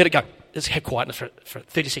right there. Let it go. Just have quietness for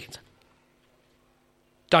 30 seconds.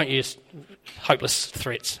 Don't use hopeless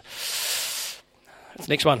threats.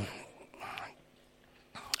 Next one.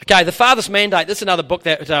 Okay, The Father's Mandate. This is another book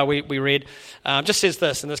that we read. Just says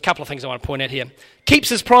this, and there's a couple of things I want to point out here. Keeps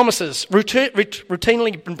his promises,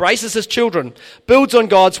 routinely embraces his children, builds on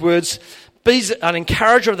God's words, be an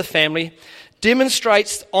encourager of the family,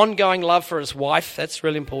 demonstrates ongoing love for his wife, that's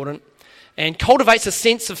really important, and cultivates a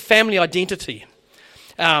sense of family identity.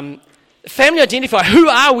 Family identify, who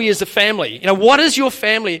are we as a family? What is your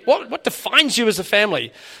family? What defines you as a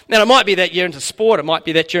family? Now, it might be that you're into sport, it might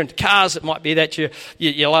be that you're into cars, it might be that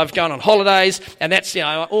you love going on holidays, and that's,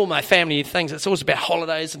 all my family things. It's always about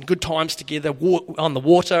holidays and good times together, on the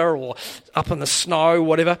water or up in the snow,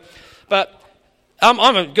 whatever. But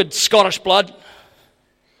I'm a good Scottish blood,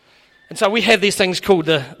 and so we have these things called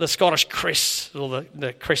the Scottish crests, or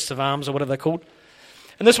the crests of arms, or whatever they're called.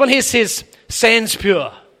 And this one here says, sans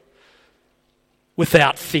pure.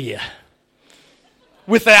 Without fear.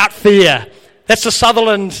 Without fear. That's the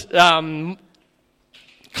Sutherland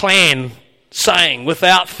clan saying,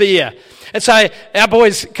 without fear. And so our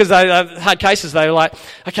boys, because they had cases, they were like,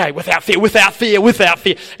 okay, without fear, without fear, without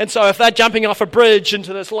fear. And so if they're jumping off a bridge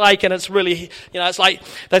into this lake and it's really, it's like,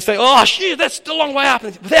 they say, oh, shit, that's a long way up.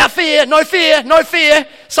 And without fear, no fear, no fear.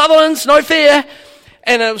 Sutherlands, no fear.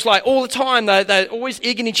 And it was like all the time, they're always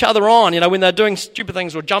egging each other on, when they're doing stupid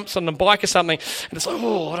things or jumps on a bike or something. And it's like,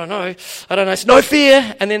 I don't know, it's no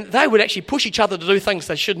fear. And then they would actually push each other to do things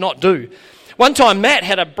they should not do. One time, Matt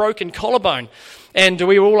had a broken collarbone, and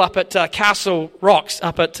we were all up at Castle Rocks,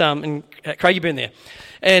 up at Craigieburn there.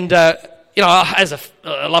 And, as a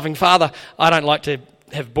loving father, I don't like to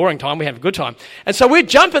have boring time, we have a good time. And so we'd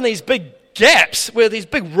jump in these big gaps where these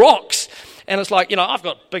big rocks. And it's like, I've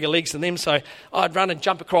got bigger legs than them, so I'd run and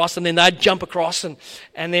jump across, and then they'd jump across, and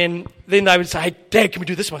then they would say, hey, Dad, can we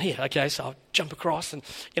do this one here? Okay, so I'd jump across, and,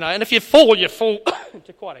 and if you fall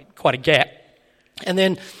into quite a gap. And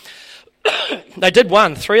then they did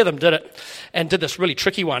one, 3 of them did it, and did this really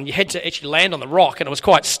tricky one. You had to actually land on the rock, and it was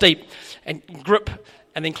quite steep, and grip,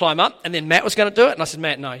 and then climb up, and then Matt was going to do it, and I said,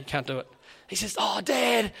 Matt, no, you can't do it. He says, oh,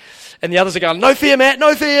 Dad. And the others are going, no fear, Matt,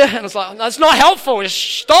 no fear. And it's like, no, it's not helpful, just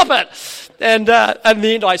stop it. And in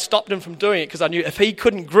the end, I stopped him from doing it because I knew if he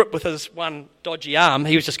couldn't grip with his one dodgy arm,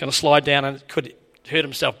 he was just going to slide down and could hurt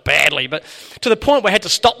himself badly. But to the point where I had to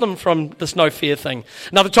stop them from this no fear thing.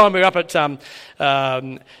 Another time we were up at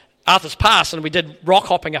Arthur's Pass, and we did rock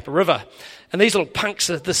hopping up a river. And these little punks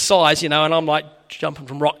are this size, and I'm like jumping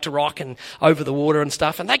from rock to rock and over the water and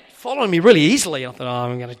stuff. And they followed me really easily. I thought,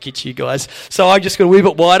 I'm going to get you guys. So I just got a wee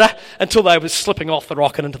bit wider until they were slipping off the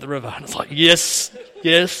rock and into the river. And it's like, yes,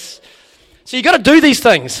 yes. So you got to do these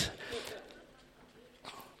things.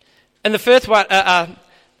 And the first one,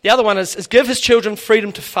 the other one is give his children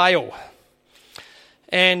freedom to fail.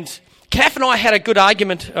 And Kath and I had a good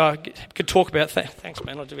argument, could talk about. Thanks,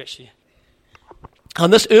 man. I do actually.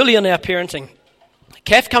 On this early in our parenting,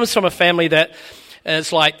 Kath comes from a family that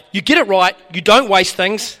is like, you get it right, you don't waste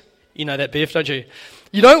things. You know that, Bev, don't you?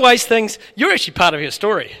 You don't waste things. You're actually part of her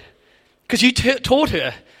story. Because you taught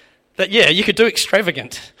her that, you could do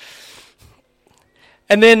extravagant.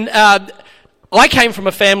 And then I came from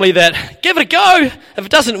a family that, give it a go. If it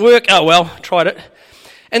doesn't work, oh well, tried it.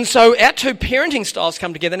 And so our two parenting styles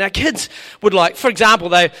come together, and our kids would for example,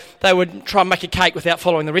 they would try and make a cake without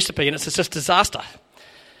following the recipe, and it's just a disaster.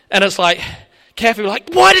 And it's like, Kathy would be like,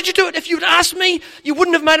 why did you do it? If you'd asked me, you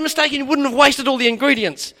wouldn't have made a mistake and you wouldn't have wasted all the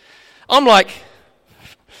ingredients. I'm like,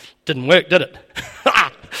 didn't work, did it?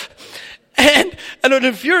 and it would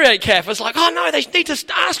infuriate Kath. It's like, oh no, they need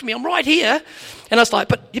to ask me, I'm right here. And I was like,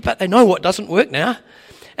 but they know what doesn't work now.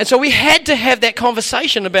 And so we had to have that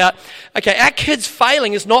conversation about, okay, our kids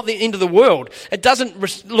failing is not the end of the world. It doesn't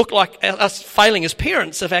look like us failing as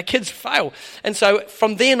parents if our kids fail. And so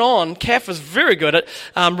from then on, Kath was very good at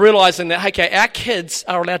realising that, okay, our kids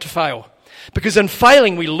are allowed to fail. Because in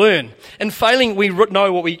failing, we learn. In failing, we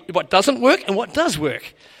know what doesn't work and what does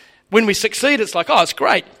work. When we succeed, it's like, oh, it's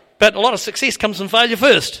great. But a lot of success comes from failure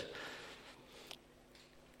first.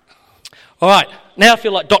 All right, now I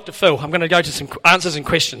feel like Dr. Phil. I'm going to go to some answers and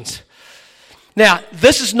questions. Now,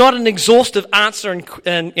 this is not an exhaustive answer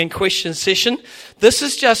and question session. This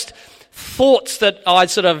is just thoughts that I'd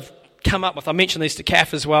sort of come up with. I mentioned these to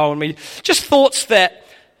Kath as well.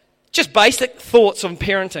 Just basic thoughts on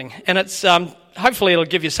parenting. And it's hopefully it'll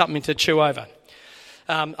give you something to chew over.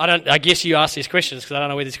 I guess you asked these questions because I don't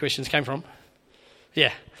know where these questions came from.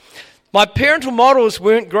 Yeah. My parental models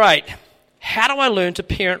weren't great. How do I learn to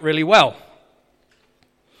parent really well?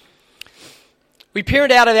 We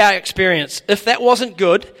parent out of our experience. If that wasn't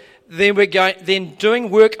good, then doing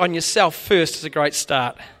work on yourself first is a great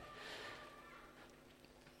start.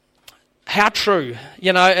 How true.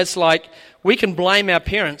 It's like we can blame our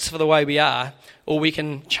parents for the way we are, or we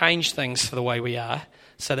can change things for the way we are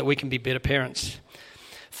so that we can be better parents.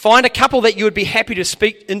 Find a couple that you would be happy to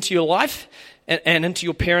speak into your life and into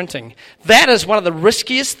your parenting. That is one of the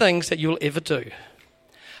riskiest things that you'll ever do.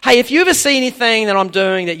 Hey, if you ever see anything that I'm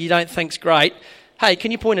doing that you don't think's great, hey,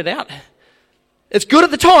 can you point it out? It's good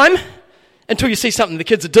at the time until you see something the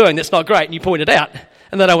kids are doing that's not great and you point it out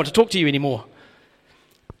and they don't want to talk to you anymore.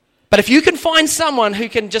 But if you can find someone who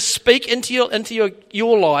can just speak into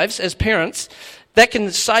your lives as parents, that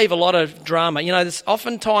can save a lot of drama. There's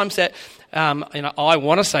often times that I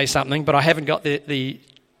want to say something, but I haven't got the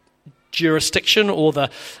jurisdiction or I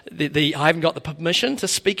haven't got the permission to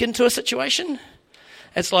speak into a situation.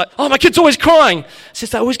 It's like, oh, my kid's always crying. It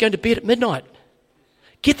says they're always going to bed at midnight.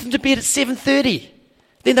 Get them to bed at 7:30.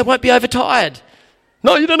 Then they won't be overtired.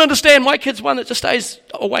 No, you don't understand. My kid's one that just stays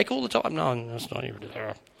awake all the time. No, that's not even.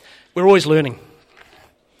 We're always learning.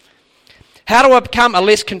 How do I become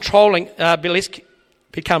less controlling of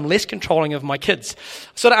my kids?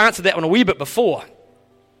 I sort of answered that one a wee bit before.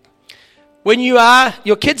 When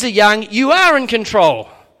your kids are young, you are in control.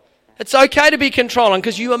 It's okay to be controlling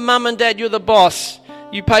because you are mum and dad, you're the boss.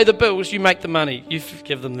 You pay the bills, you make the money, you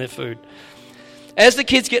give them their food. As the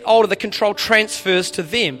kids get older, the control transfers to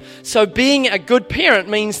them. So being a good parent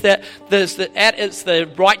means that it's the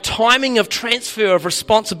right timing of transfer of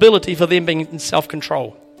responsibility for them being in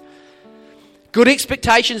self-control. Good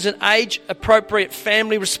expectations and age-appropriate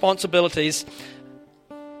family responsibilities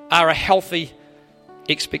are a healthy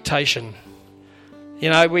expectation.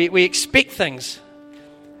 We expect things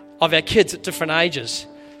of our kids at different ages.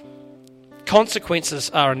 Consequences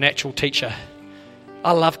are a natural teacher.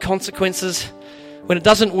 I love consequences. When it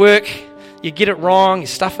doesn't work, you get it wrong, you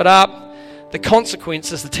stuff it up. The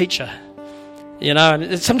consequence is the teacher.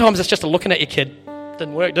 And sometimes it's just a looking at your kid.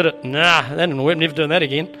 Didn't work, did it? Nah, that didn't work. Never doing that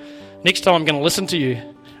again. Next time I'm going to listen to you.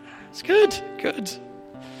 It's good.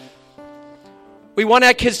 We want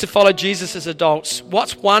our kids to follow Jesus as adults.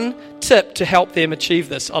 What's one tip to help them achieve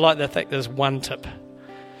this? I like the fact there's one tip.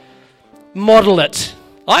 Model it.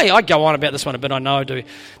 I go on about this one a bit, I know I do.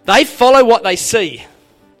 They follow what they see.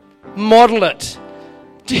 Model it.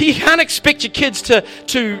 You can't expect your kids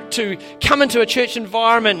to come into a church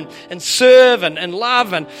environment and serve and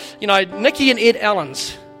love. And, Nikki and Ed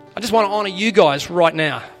Allens, I just want to honour you guys right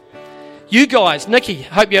now. You guys, Nikki,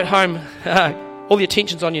 I hope you're at home. All the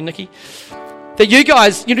attention's on you, Nikki. That you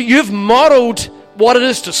guys, you've modelled what it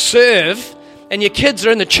is to serve, and your kids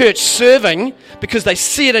are in the church serving because they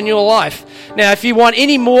see it in your life. Now, if you want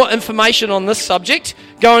any more information on this subject,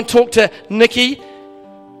 go and talk to Nikki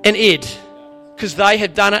and Ed, because they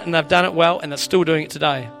have done it and they've done it well and they're still doing it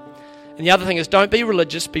today. And the other thing is, don't be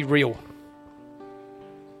religious, be real.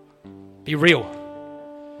 Be real.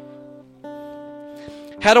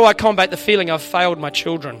 How do I combat the feeling I've failed my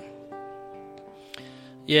children?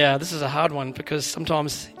 Yeah, this is a hard one because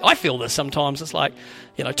sometimes, I feel this sometimes. It's like,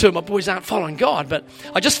 two of my boys aren't following God. But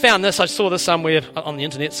I just found this, I saw this somewhere on the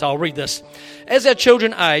internet, so I'll read this. As our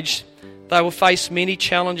children age, they will face many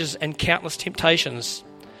challenges and countless temptations.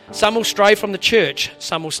 Some will stray from the church,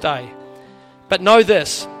 some will stay. But know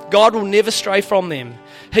this, God will never stray from them.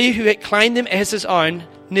 He who had claimed them as his own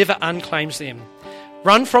never unclaims them.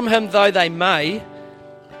 Run from him though they may,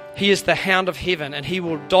 he is the hound of heaven, and he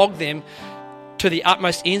will dog them to the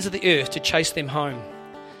utmost ends of the earth to chase them home.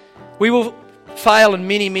 We will fail in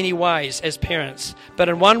many, many ways as parents, but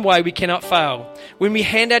in one way we cannot fail. When we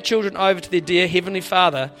hand our children over to their dear Heavenly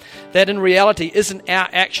Father, that in reality isn't our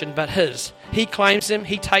action but His. He claims them,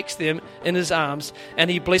 he takes them in his arms, and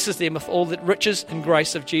he blesses them with all the riches and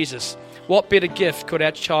grace of Jesus. What better gift could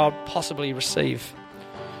our child possibly receive?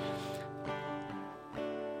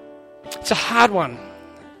 It's a hard one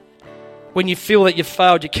when you feel that you've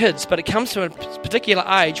failed your kids, but it comes to a particular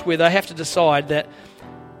age where they have to decide that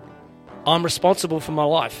I'm responsible for my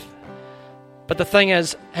life. But the thing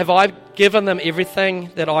is, have I given them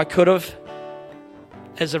everything that I could have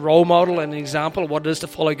as a role model and an example of what it is to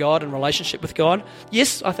follow God and relationship with God?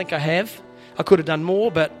 Yes, I think I have. I could have done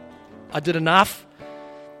more, but I did enough.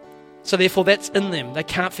 So therefore, that's in them. They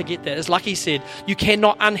can't forget that. As Lucky said, you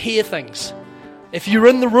cannot unhear things. If you're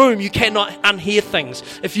in the room, you cannot unhear things.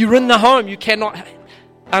 If you're in the home, you cannot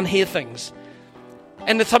unhear things.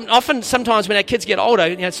 And sometimes when our kids get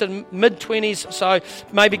older, sort of mid-20s, so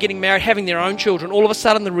maybe getting married, having their own children, all of a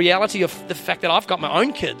sudden the reality of the fact that I've got my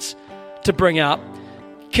own kids to bring up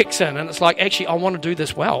kicks in. And it's like, actually, I want to do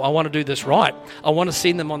this well. I want to do this right. I want to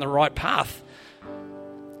send them on the right path.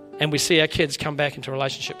 And we see our kids come back into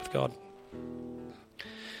relationship with God.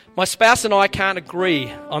 My spouse and I can't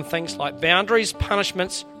agree on things like boundaries,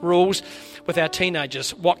 punishments, rules with our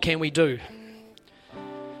teenagers. What can we do?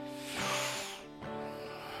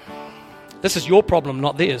 This is your problem,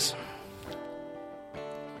 not theirs.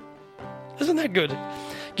 Isn't that good?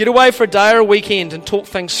 Get away for a day or a weekend and talk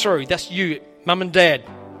things through. That's you, mum and dad,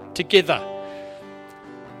 together.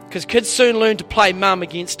 Because kids soon learn to play mum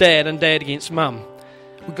against dad and dad against mum.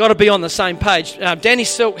 We've got to be on the same page. Danny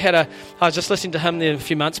Silk I was just listening to him there a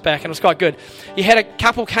few months back, and it was quite good. He had a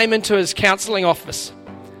couple came into his counselling office,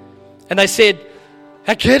 and they said,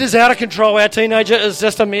 our kid is out of control, our teenager is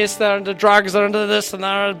just a mess, they're into drugs, they're into this, and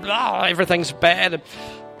everything's bad.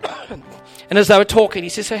 And as they were talking, he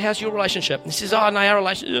says, so how's your relationship? And he says, no, our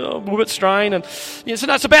relationship, we're a bit strained. And he said,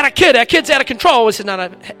 no, it's about our kid's out of control. He said,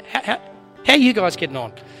 no, how are you guys getting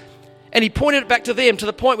on? And he pointed it back to them to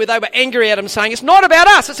the point where they were angry at him, saying, it's not about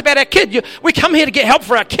us, it's about our kid. We come here to get help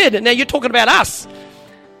for our kid, and now you're talking about us.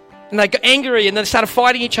 And they got angry, and they started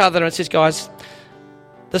fighting each other. And it says, guys,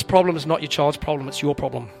 this problem is not your child's problem, it's your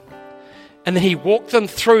problem. And then he walked them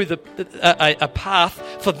through a path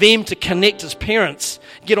for them to connect as parents,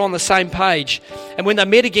 get on the same page. And when they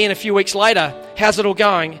met again a few weeks later, how's it all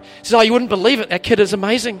going? He says, you wouldn't believe it, our kid is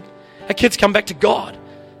amazing. Our kid's come back to God.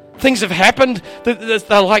 Things have happened,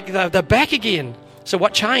 they're back again. So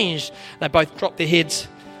what changed? They both dropped their heads.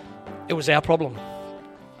 It was our problem.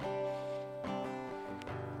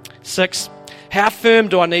 6, how firm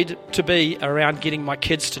do I need to be around getting my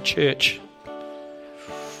kids to church?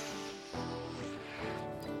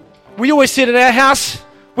 We always said in our house,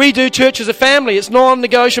 we do church as a family. It's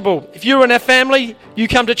non-negotiable. If you're in our family, you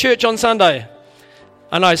come to church on Sunday.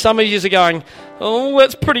 I know some of you are going, oh,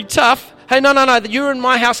 that's pretty tough. Hey, no, you're in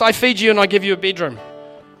my house, I feed you and I give you a bedroom.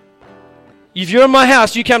 If you're in my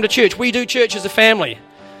house, you come to church. We do church as a family.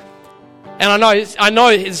 And I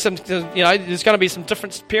know there's some, there's going to be some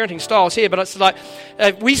different parenting styles here, but it's like,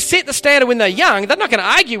 we set the standard when they're young. They're not going to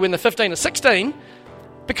argue when they're 15 or 16,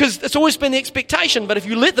 because it's always been the expectation. But if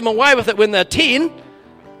you let them away with it when they're 10,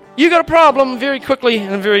 you got a problem very quickly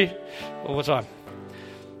and all the time.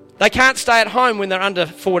 They can't stay at home when they're under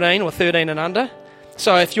 14 or 13 and under.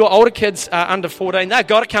 So if your older kids are under 14, they've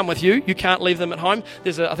got to come with you. You can't leave them at home.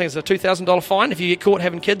 I think there's a $2,000 fine if you get caught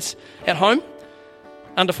having kids at home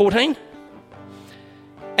under 14.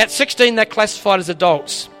 At 16, they're classified as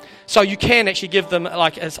adults. So you can actually give them,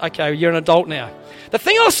 okay, you're an adult now. The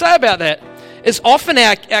thing I'll say about that is often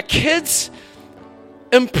our kids'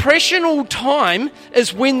 impressional time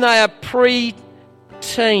is when they are pre-teen.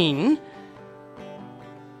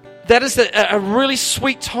 That is a really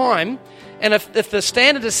sweet time. And if the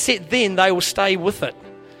standard is set then, they will stay with it.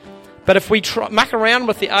 But if we muck around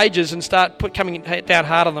with the ages and start coming down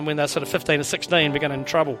hard on them when they're sort of 15 or 16, we're going to in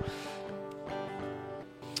trouble.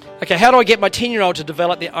 Okay, how do I get my 10-year-old to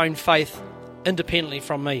develop their own faith independently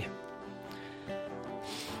from me?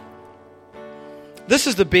 This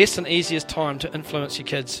is the best and easiest time to influence your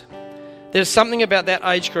kids. There's something about that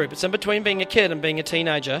age group. It's in between being a kid and being a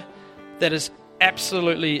teenager that is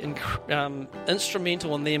absolutely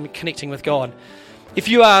instrumental in them connecting with God. If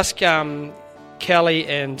you ask Kelly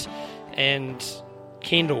and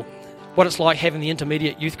Kendall what it's like having the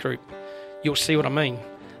intermediate youth group, you'll see what I mean.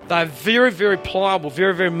 They're very, very pliable,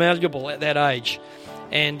 very, very malleable at that age.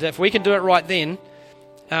 And if we can do it right then,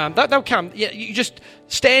 they'll come. You just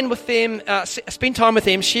stand with them, spend time with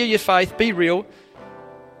them, share your faith, be real.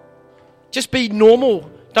 Just be normal.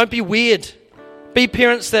 Don't be weird. Be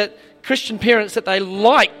Christian parents that they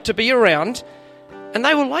like to be around, and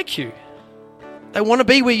they will like you. They want to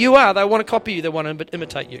be where you are. They want to copy you. They want to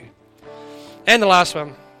imitate you. And the last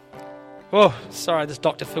one, Oh, sorry, this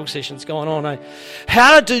Dr. Phil session's going on, eh?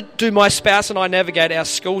 How do my spouse and I navigate our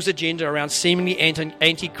school's agenda around seemingly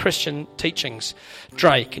anti-Christian teachings?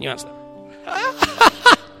 Dre, can you answer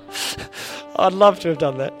that? I'd love to have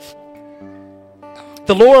done that.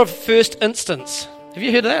 The law of first instance. Have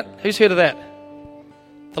you heard of that? Who's heard of that?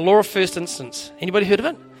 The law of first instance. Anybody heard of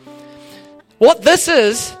it? What this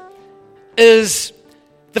is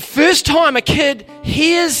the first time a kid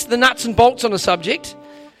hears the nuts and bolts on a subject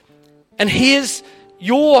and hears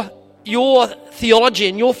your theology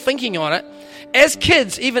and your thinking on it, as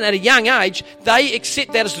kids, even at a young age, they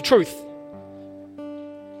accept that as the truth.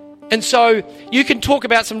 And so you can talk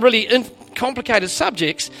about some really complicated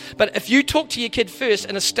subjects, but if you talk to your kid first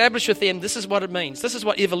and establish with them, this is what it means, this is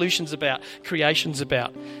what evolution's about, creation's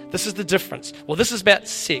about, this is the difference. Well, this is about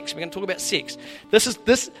sex. We're going to talk about sex. This is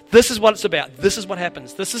what it's about. This is what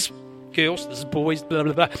happens. This is girls, this is boys, blah,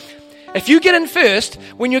 blah, blah. If you get in first,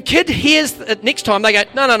 when your kid hears it next time, they go,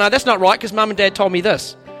 no, that's not right because mum and dad told me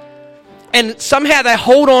this. And somehow they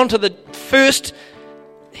hold on to the first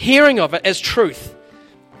hearing of it as truth.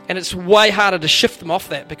 And it's way harder to shift them off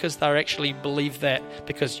that because they actually believe that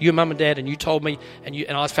because your mum and dad and you told me and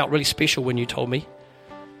I felt really special when you told me.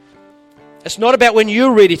 It's not about when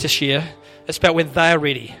you're ready to share. It's about when they're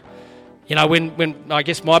ready. You know, when I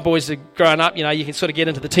guess my boys are growing up, you know, you can sort of get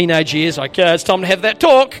into the teenage years, like, it's time to have that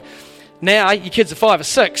talk. Now, your kids are 5 or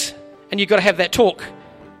 6 and you've got to have that talk.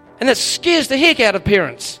 And that scares the heck out of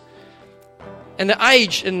parents. And the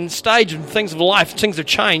age and stage and things of life, things have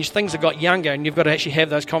changed, things have got younger, and you've got to actually have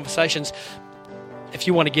those conversations if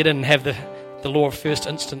you want to get in and have the law of first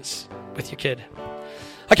instance with your kid.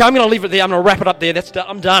 Okay, I'm going to leave it there. I'm going to wrap it up there.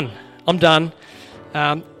 I'm done.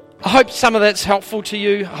 I hope some of that's helpful to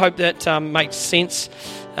you. I hope that makes sense.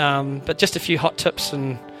 But just a few hot tips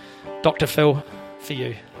and Dr. Phil for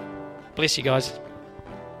you. Bless you guys.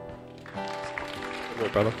 Good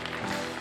work, brother.